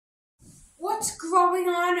What's going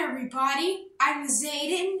on, everybody? I'm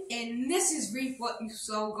Zayden, and this is Reap What You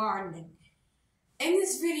Sow Gardening. In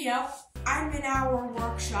this video, I'm in our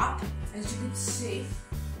workshop, as you can see,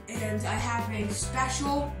 and I have a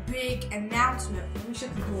special big announcement. Let me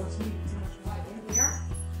shut the door so you can see what's right in here.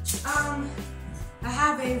 I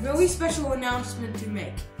have a really special announcement to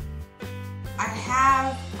make. I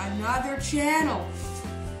have another channel.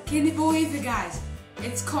 Can you believe it, guys?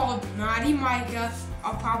 It's called Naughty Micah.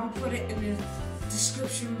 I'll probably put it in the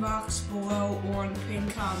description box below or in the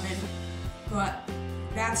pinned comment. But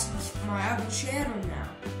that's my other channel now.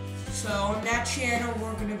 So on that channel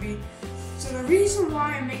we're gonna be. So the reason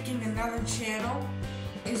why I'm making another channel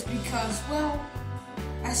is because, well,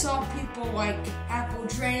 I saw people like Apple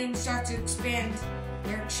Drain start to expand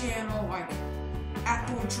their channel, like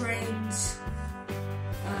Apple Drains,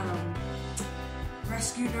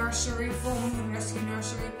 Rescue Nursery, Full Moon Rescue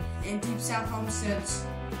Nursery, and Deep South Homesteads,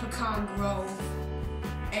 Pecan Grove,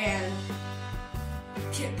 and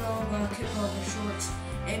Kit Boga Shorts,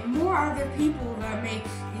 and more other people that make,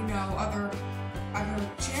 other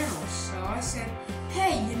channels. So I said,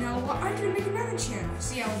 hey, you know what, I'm gonna make another channel,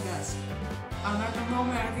 see how it does. At the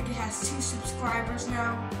moment, I think it has 2 subscribers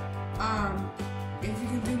now. If you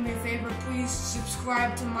can do me a favor, please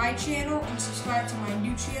subscribe to my channel and subscribe to my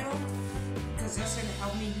new channel, because that's going to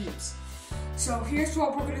help me heaps. So here's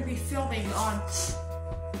what we're going to be filming on,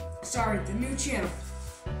 the new channel.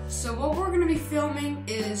 So what we're going to be filming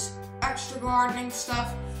is extra gardening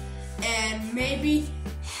stuff, and maybe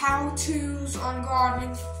how-tos on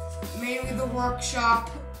gardening, maybe the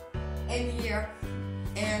workshop in here,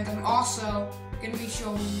 and I'm also going to be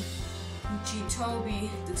showing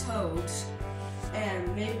Toby the toads,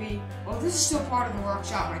 and maybe, well, this is still part of the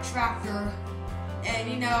workshop, my tractor, and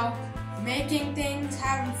making things,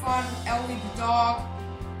 having fun, Ellie the dog,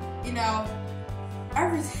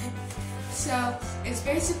 everything. So it's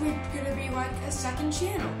basically gonna be like a second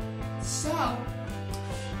channel. So I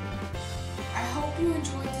hope you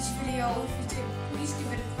enjoyed this video. If you did, please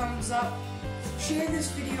give it a thumbs up, share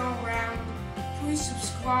this video around, please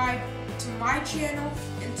subscribe to my channel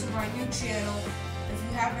and to my new channel if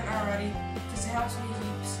you haven't already, because it helps me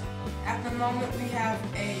heaps. At the moment we have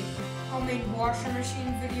a homemade washing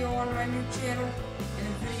machine video on my new channel and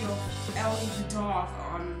a video of Ellie the dog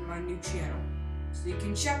on my new channel. So you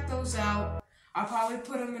can check those out. I'll probably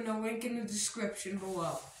put them in the link in the description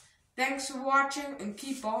below. Thanks for watching and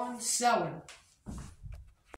keep on sewing.